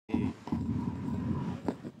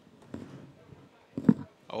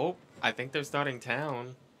Oh, I think they're starting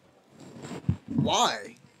town.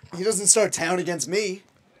 Why? He doesn't start town against me.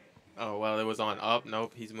 Oh, well, it was on up.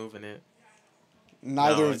 Nope, he's moving it.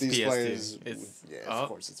 Neither No, of it's these PS2. players. It's Yeah, up. of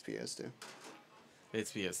course it's PS2.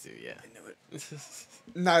 It's PS2, yeah. I knew it.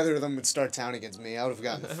 Neither of them would start town against me. I would have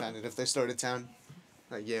gotten offended if they started town.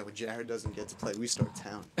 Like, yeah, when Jared doesn't get to play, we start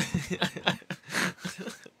town.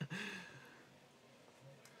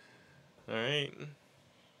 All right.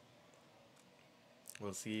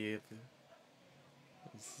 We'll see if.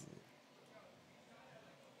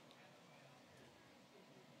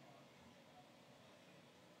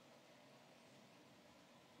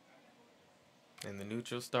 And the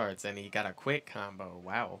neutral starts, and he got a quick combo.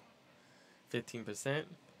 Wow. 15%.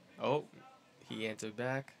 Oh, he answered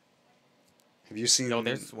back. Have you seen No,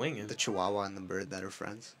 they're swinging. the Chihuahua and the bird that are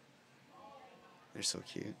friends? They're so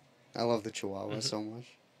cute. I love the Chihuahua so much.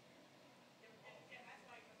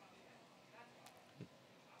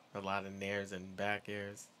 A lot of nairs and back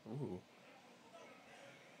airs. Ooh.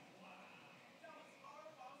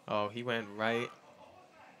 Oh, he went right.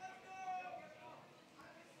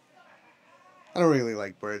 I don't really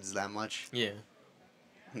like birds that much. Yeah.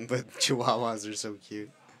 But Chihuahuas are so cute.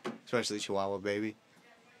 Especially Chihuahua baby.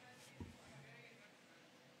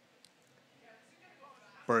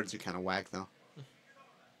 Birds are kind of whack though.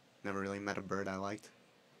 Never really met a bird I liked.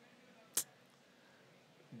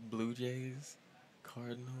 Blue Jays.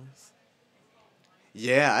 Cardinals.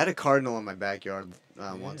 Yeah, I had a cardinal in my backyard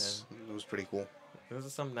once. It was pretty cool. Those are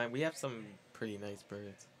some nice. We have some pretty nice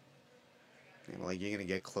birds. Yeah, like, you're gonna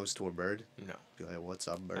get close to a bird? No. Be like, what's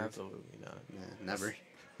up, bird? Absolutely not. Yeah, never.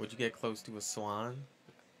 Would you get close to a swan?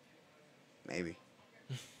 Maybe.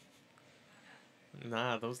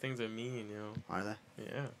 Nah, those things are mean, yo. Are they?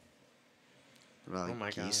 Yeah. What about, like, Oh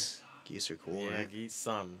my geese? Geese are cool, Yeah, right? geese,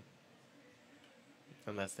 some.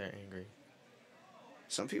 Unless they're angry.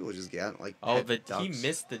 Some people just get, like, Oh, pet ducks. he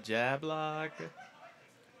missed the jab lock.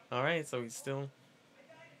 All right, so he's still.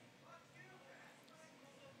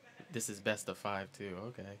 This is best of 5 too.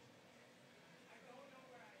 Okay.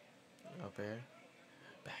 Up air.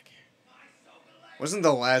 Back air. Wasn't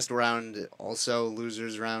the last round also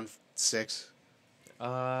losers round 6?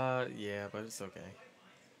 Yeah, but it's okay.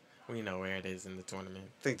 We know where it is in the tournament.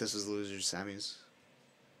 I think this is losers semis.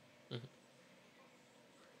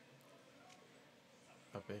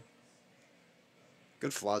 Up air.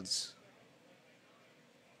 Good floods.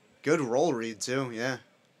 Good roll read too, yeah.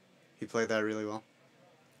 He played that really well.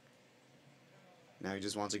 Now he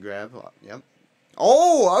just wants to grab. Yep.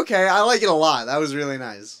 Oh, okay. I like it a lot. That was really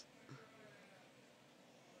nice.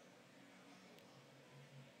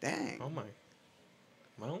 Dang. Oh my.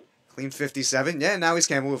 Well. Clean 57. Yeah, now he's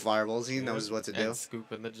camping with fireballs. He knows what to do. And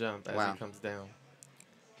scooping the jump as he comes down.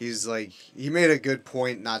 He's like, he made a good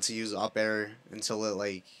point not to use up air until it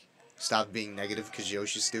like stopped being negative because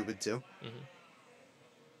Yoshi's stupid too.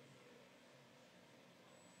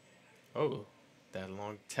 Oh, that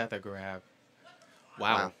long tether grab.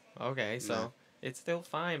 Wow. Okay, so it's still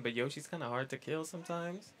fine, but Yoshi's kind of hard to kill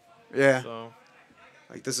sometimes. Yeah. So,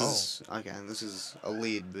 like this is okay. This is a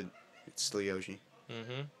lead, but it's still Yoshi.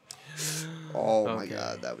 Oh my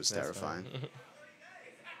God, that was terrifying.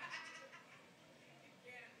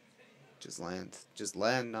 Just land. Just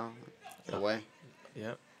land now. Get away.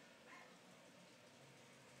 Yep.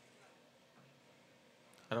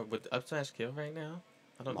 I don't. Would up smash kill right now?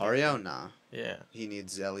 I don't. Mario, nah. Yeah. He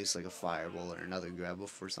needs at least like a fireball or another grab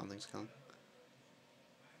before something's coming.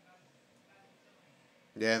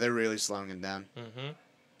 Yeah, they're really slowing it down.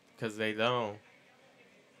 Because they don't.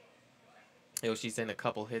 Yoshi's in a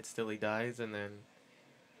couple hits till he dies, and then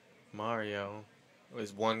Mario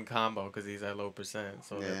is one combo because he's at low percent,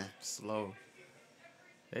 so they're slow.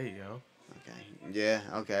 There you go. Okay. Yeah,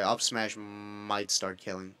 okay. Up smash might start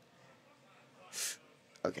killing.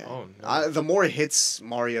 Okay. Oh, no. The more hits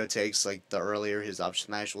Mario takes, like, the earlier his up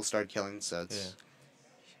smash will start killing, so it's...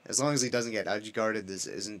 As long as he doesn't get edge guarded, this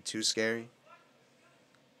isn't too scary.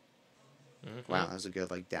 Wow, that was a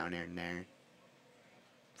good, like, down air and nair.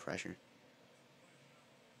 Pressure.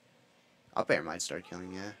 Up air might start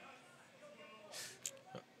killing, yeah.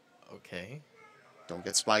 Okay. Don't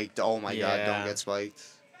get spiked. Oh my God, don't get spiked.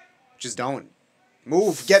 Just don't.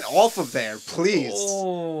 Move. Get off of there, please.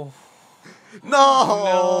 Oh. No.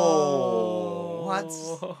 What?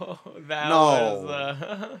 That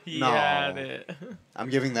was, he had it. I'm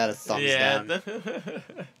giving that a thumbs down.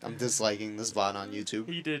 I'm disliking this VOD on YouTube.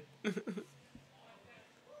 He did.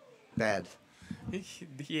 Bad.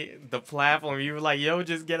 The platform, you were like, yo,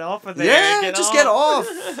 just get off of there. Yeah, just get off.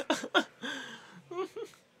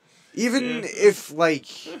 Even if, like,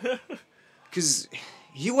 because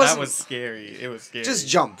He wasn't. That was scary. It was scary. Just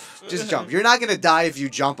jump. Just jump. You're not going to die if you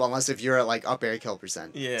jump unless if you're at, like, up air kill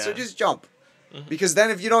percent. Yeah. So just jump. Because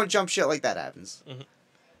then if you don't jump, shit like that happens.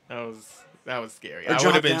 That was scary. Or I would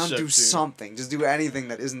drop have been down, shook do too. something. Just do anything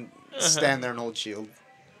that isn't stand there and hold shield.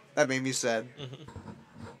 That made me sad.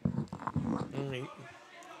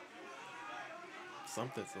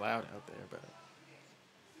 Something's loud out there, but...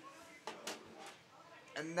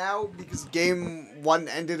 And now, because game 1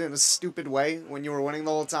 ended in a stupid way when you were winning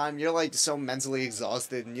the whole time, you're, like, so mentally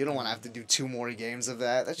exhausted, and you don't want to have to do 2 more games of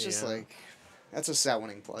that. That's just, like... That's a sad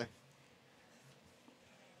winning play.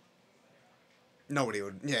 Nobody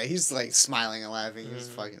would... Yeah, he's, like, smiling and laughing. He's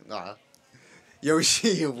fucking...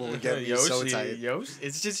 Yoshi will get me so tight. Yoshi,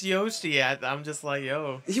 it's just Yoshi. I'm just like,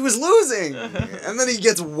 yo. He was losing! And then he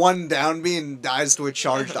gets 1 down B and dies to a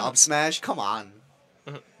charged up smash. Come on.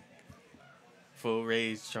 Full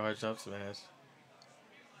rage, charged up smash.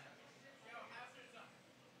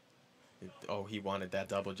 Oh, he wanted that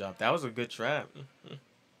double jump. That was a good trap.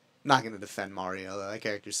 Not gonna defend Mario, though. That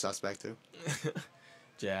character's suspect, too.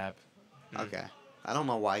 Jab. Okay. I don't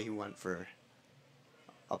know why he went for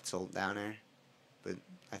up tilt down air, but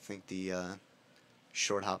I think the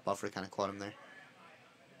short hop buffer kind of caught him there.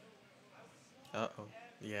 Uh-oh.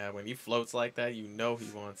 Yeah, when he floats like that, you know he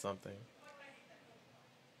wants something.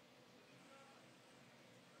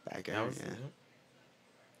 Back air, yeah.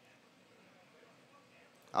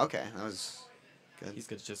 Okay, that was good. He's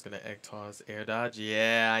just going to egg toss, air dodge.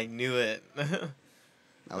 Yeah, I knew it.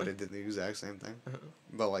 I would have did the exact same thing,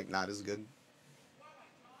 but, like, not as good.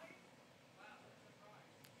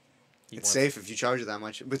 It's safe if you charge it that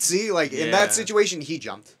much. But see, like, in that situation, he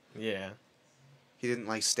jumped. Yeah. He didn't,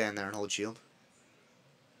 like, stand there and hold shield.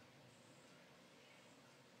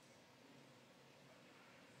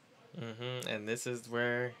 And this is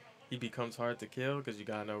where he becomes hard to kill because you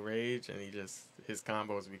got no rage, and his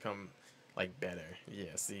combos become, like, better.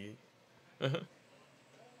 Yeah, see?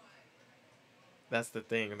 That's the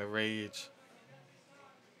thing, the rage.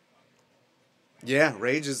 Yeah,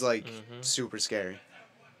 rage is, like, super scary.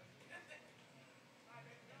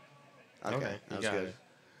 Okay, that was good.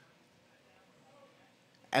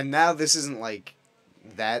 And now this isn't, like,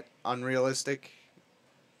 that unrealistic.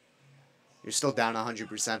 You're still down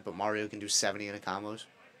 100%, but Mario can do 70 in a combos.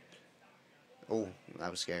 Oh, that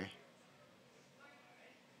was scary.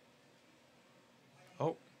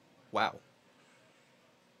 Oh, wow.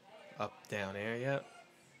 Up, down air, yep.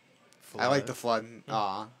 I like the flood.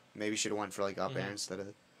 Aw, maybe should have went for, like, up air instead of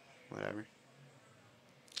whatever.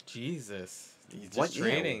 Jesus. He's just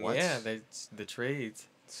trading. Yeah, the trades.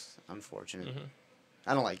 It's unfortunate.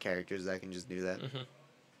 I don't like characters that can just do that.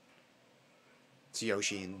 It's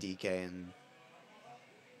Yoshi and DK and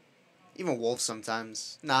even Wolf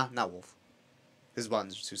sometimes. Nah, not Wolf. His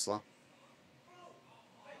buttons are too slow.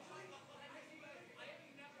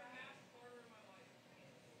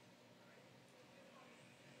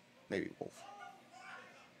 Maybe Wolf.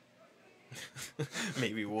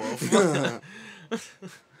 Maybe Wolf.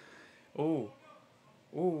 Ooh.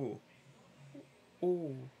 Ooh.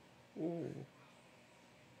 Ooh. Ooh.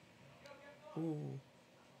 Ooh.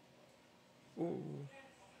 Ooh.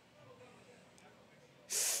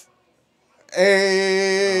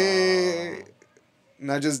 Hey!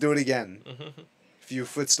 Now just do it again. If you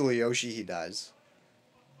footstool Yoshi, he dies.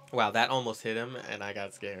 Wow, that almost hit him, and I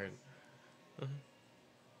got scared.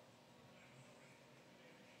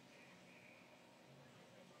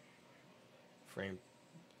 Frame.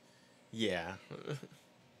 Yeah.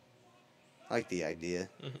 I like the idea.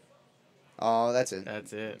 Oh, that's it.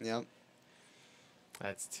 That's it. Yep.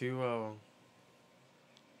 That's 2-0.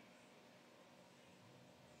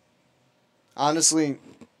 Honestly,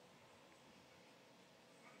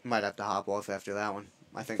 might have to hop off after that one.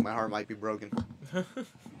 I think my heart might be broken.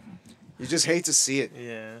 You just hate to see it.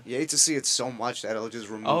 Yeah. You hate to see it so much that it'll just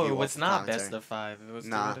remove you off it's not best of 5. It was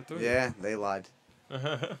 2 out of 3. Yeah, they lied.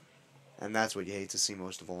 And that's what you hate to see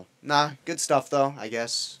most of all. Nah, good stuff though, I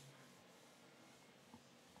guess.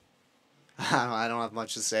 I don't have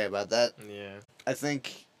much to say about that. Yeah. I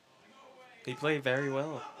think he played very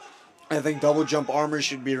well. I think double jump armor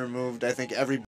should be removed. I think every